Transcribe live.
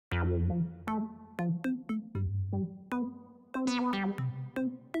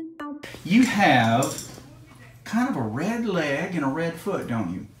You have kind of a red leg and a red foot,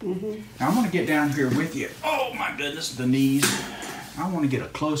 don't you? Mm-hmm. Now I'm going to get down here with you. Oh my goodness, the knees. I want to get a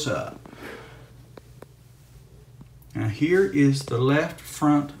close up. Now here is the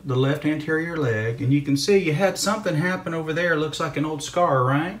left anterior leg, and you can see you had something happen over there. Looks like an old scar,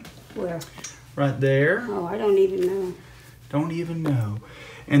 right? Where? Right there. Oh, I don't even know. Don't even know.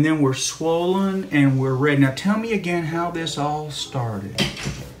 And then we're swollen and we're red. Now tell me again how this all started.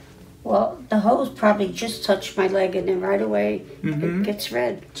 Well, the hose probably just touched my leg, and then right away it gets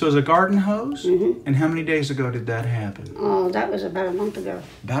red. So it's a garden hose? And how many days ago did that happen? Oh, that was about a month ago.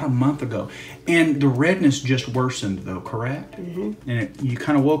 About a month ago. And the redness just worsened though, correct? And you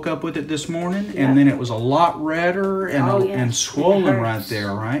kind of woke up with it this morning, and then it was a lot redder and, and swollen right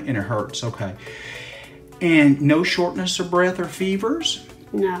there, right? And it hurts, okay. And no shortness of breath or fevers?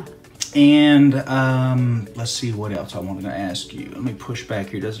 No. And let's see what else I wanted to ask you. Let me push back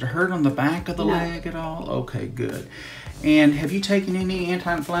here. Does it hurt on the back of the leg at all? Okay, good. And have you taken any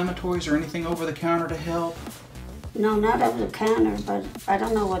anti-inflammatories or anything over the counter to help? No, not over the counter, but I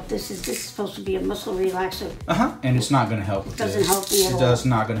don't know what this is. This is supposed to be a muscle relaxer. And it's not going to help with this. It doesn't help me at all. It does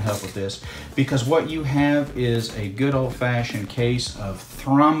not going to help with this. Because what you have is a good old-fashioned case of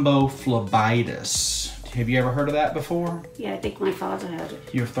thrombophlebitis. Have you ever heard of that before? Yeah, I think my father had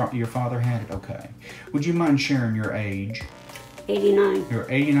it. Your father had it? Okay. Would you mind sharing your age? 89. You're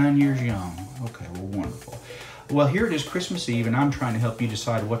 89 years young. Okay, well, wonderful. Well, here it is Christmas Eve, and I'm trying to help you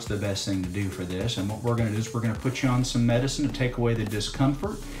decide what's the best thing to do for this. And what we're going to do is we're going to put you on some medicine to take away the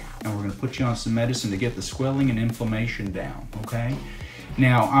discomfort, and we're going to put you on some medicine to get the swelling and inflammation down, okay?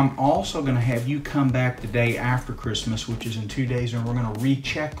 Now, I'm also going to have you come back the day after Christmas, which is in 2 days, and we're going to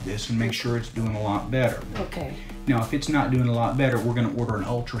recheck this and make sure it's doing a lot better. Okay. Now, if it's not doing a lot better, we're going to order an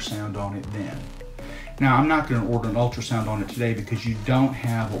ultrasound on it then. Now, I'm not going to order an ultrasound on it today because you don't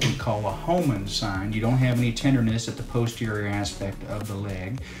have what we call a Homan sign. You don't have any tenderness at the posterior aspect of the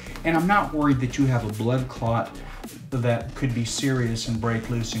leg. And I'm not worried that you have a blood clot that could be serious and break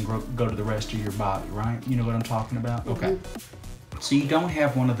loose and go to the rest of your body, right? You know what I'm talking about? Okay. So you don't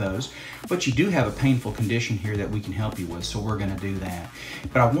have one of those, but you do have a painful condition here that we can help you with, so we're going to do that.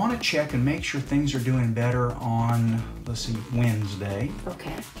 But I want to check and make sure things are doing better on, let's see, Wednesday.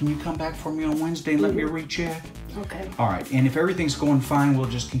 Okay. Can you come back for me on Wednesday and let me recheck? Okay. All right, and if everything's going fine, we'll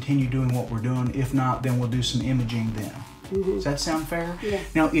just continue doing what we're doing. If not, then we'll do some imaging then. Does that sound fair? Yeah.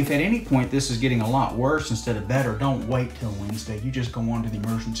 Now, if at any point this is getting a lot worse instead of better, don't wait till Wednesday. You just go on to the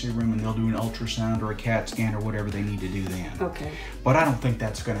emergency room and they'll do an ultrasound or a CAT scan or whatever they need to do then. Okay. But I don't think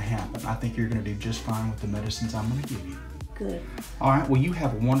that's going to happen. I think you're going to do just fine with the medicines I'm going to give you. Good. All right, well, you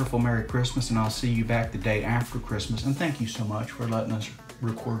have a wonderful Merry Christmas, and I'll see you back the day after Christmas. And thank you so much for letting us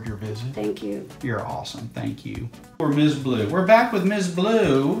record your visit. Thank you. You're awesome. Thank you. We're Ms. Blue. We're back with Ms.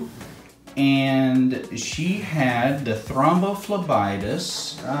 Blue. And she had the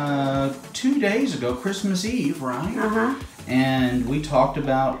thrombophlebitis 2 days ago, Christmas Eve, right? And we talked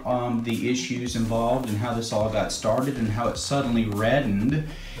about the issues involved and how this all got started and how it suddenly reddened.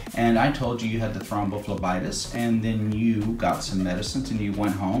 And I told you had the thrombophlebitis, and then you got some medicines and you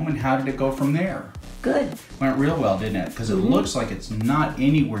went home. And how did it go from there? Good. Went real well, didn't it? Because it looks like it's not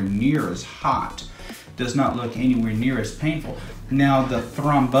anywhere near as hot. Does not look anywhere near as painful. Now the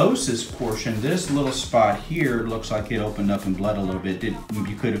thrombosis portion, this little spot here looks like it opened up and bled a little bit.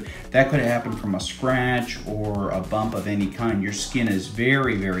 That could have happened from a scratch or a bump of any kind. Your skin is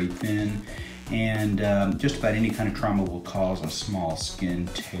very, very thin, and just about any kind of trauma will cause a small skin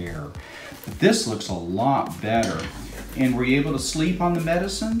tear. But this looks a lot better. And were you able to sleep on the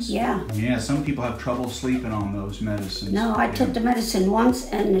medicines? Yeah. Yeah, some people have trouble sleeping on those medicines. No, I took the medicine once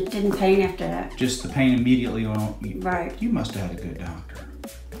and it didn't pain after that. Just the pain immediately on. Right. You must have had a good doctor.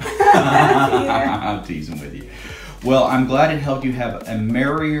 I'm teasing with you. Well, I'm glad it helped you have a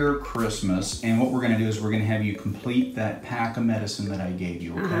merrier Christmas. And what we're going to do is we're going to have you complete that pack of medicine that I gave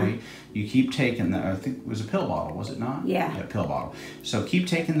you, okay? You keep taking that. I think it was a pill bottle, was it not? Yeah. Yeah, pill bottle. So keep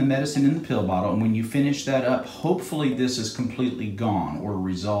taking the medicine in the pill bottle. And when you finish that up, hopefully this is completely gone or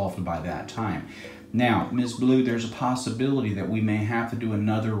resolved by that time. Now, Ms. Blue, there's a possibility that we may have to do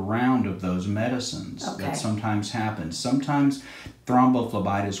another round of those medicines. Okay. That sometimes happens. Sometimes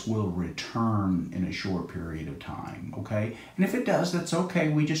thrombophlebitis will return in a short period of time, okay? And if it does, that's okay.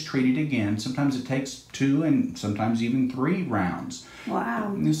 We just treat it again. Sometimes it takes 2 and sometimes even 3 rounds.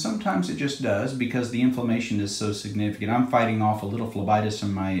 Wow. And sometimes it just does because the inflammation is so significant. I'm fighting off a little phlebitis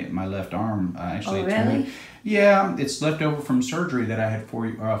in my left arm. Actually, oh, really? Yeah, it's left over from surgery that I had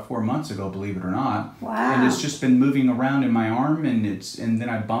 4 months ago, believe it or not. Wow. And it's just been moving around in my arm, and then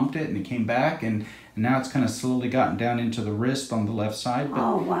I bumped it and it came back, and now it's kind of slowly gotten down into the wrist on the left side. But,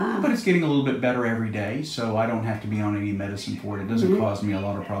 oh, wow. But it's getting a little bit better every day, so I don't have to be on any medicine for it. It doesn't cause me a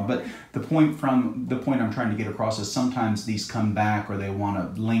lot of problem. But the point I'm trying to get across is sometimes these come back or they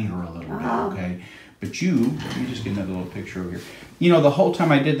want to linger a little bit, okay? But let me just get another little picture over here. You know, the whole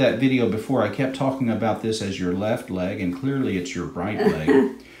time I did that video before, I kept talking about this as your left leg, and clearly it's your right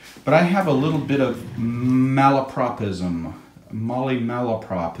leg. But I have a little bit of malapropism.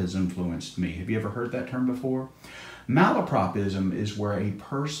 Malaprop has influenced me. Have you ever heard that term before? Malapropism is where a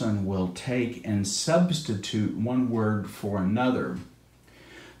person will take and substitute one word for another.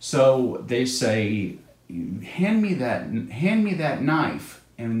 So they say, hand me that knife.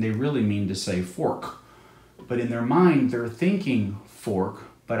 And they really mean to say fork. But in their mind, they're thinking fork,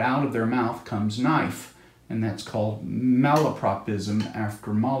 but out of their mouth comes knife. And that's called malapropism,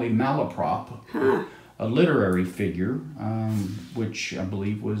 after Molly Malaprop, a literary figure, which I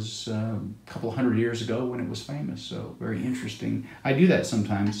believe was a couple hundred years ago when it was famous. So very interesting. I do that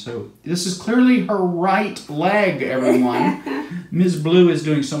sometimes. So this is clearly her right leg, everyone. Ms. Blue is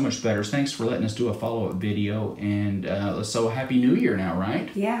doing so much better. Thanks for letting us do a follow-up video. And so Happy New Year now, right?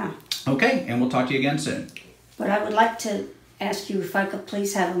 Yeah. Okay, and we'll talk to you again soon. But I would like to ask you if I could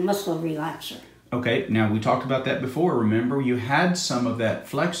please have a muscle relaxer. Okay, now we talked about that before. Remember, you had some of that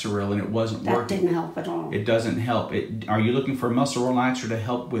Flexeril and it wasn't working. That didn't help at all. It doesn't help. Are you looking for a muscle relaxer to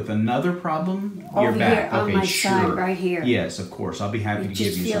help with another problem? Over here on my side, right here. Yes, of course. I'll be happy to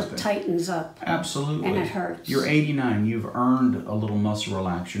give you something. It just tightens up. Absolutely. And it hurts. You're 89. You've earned a little muscle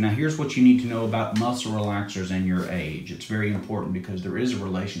relaxer. Now, here's what you need to know about muscle relaxers and your age. It's very important because there is a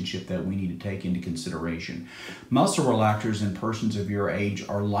relationship that we need to take into consideration. Muscle relaxers in persons of your age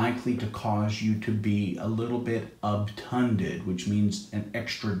are likely to cause you to be a little bit obtunded, which means an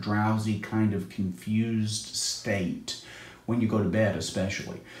extra drowsy kind of confused state when you go to bed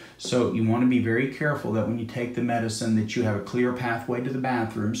especially. So you want to be very careful that when you take the medicine that you have a clear pathway to the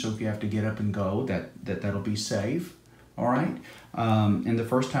bathroom, so if you have to get up and go, that'll be safe. All right? And the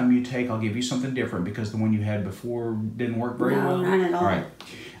first time you take, I'll give you something different because the one you had before didn't work very well. No, not at all. All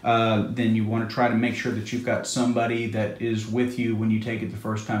right. Then you want to try to make sure that you've got somebody that is with you when you take it the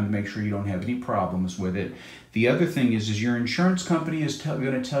first time to make sure you don't have any problems with it. The other thing is your insurance company is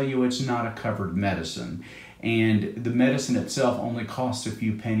going to tell you it's not a covered medicine. And the medicine itself only costs a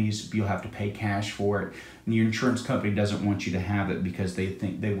few pennies. You'll have to pay cash for it. And your insurance company doesn't want you to have it because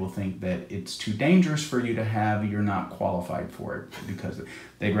they will think that it's too dangerous for you to have. You're not qualified for it because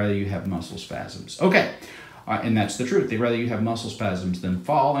they'd rather you have muscle spasms. Okay. And that's the truth. They'd rather you have muscle spasms than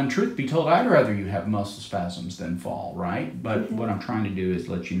fall. And truth be told, I'd rather you have muscle spasms than fall, right? But what I'm trying to do is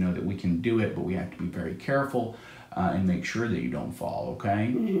let you know that we can do it, but we have to be very careful and make sure that you don't fall,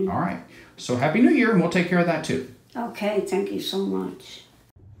 okay? All right. So Happy New Year, and we'll take care of that too. Okay, thank you so much.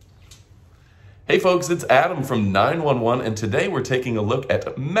 Hey folks, it's Adam from 911, and today we're taking a look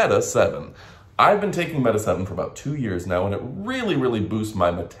at Meta 7. I've been taking Meta 7 for about 2 years now, and it really boosts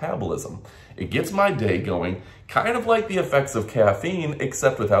my metabolism. It gets my day going, kind of like the effects of caffeine,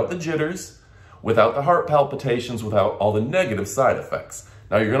 except without the jitters, without the heart palpitations, without all the negative side effects.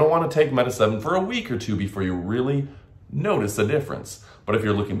 Now, you're going to want to take Meta 7 for a week or two before you really notice a difference. But if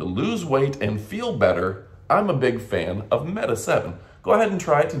you're looking to lose weight and feel better, I'm a big fan of Meta 7. Go ahead and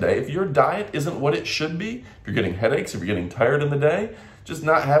try it today. If your diet isn't what it should be, if you're getting headaches, if you're getting tired in the day, just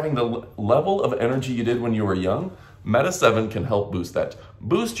not having the level of energy you did when you were young, Meta 7 can help boost that.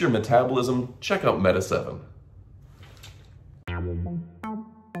 Boost your metabolism. Check out Meta 7.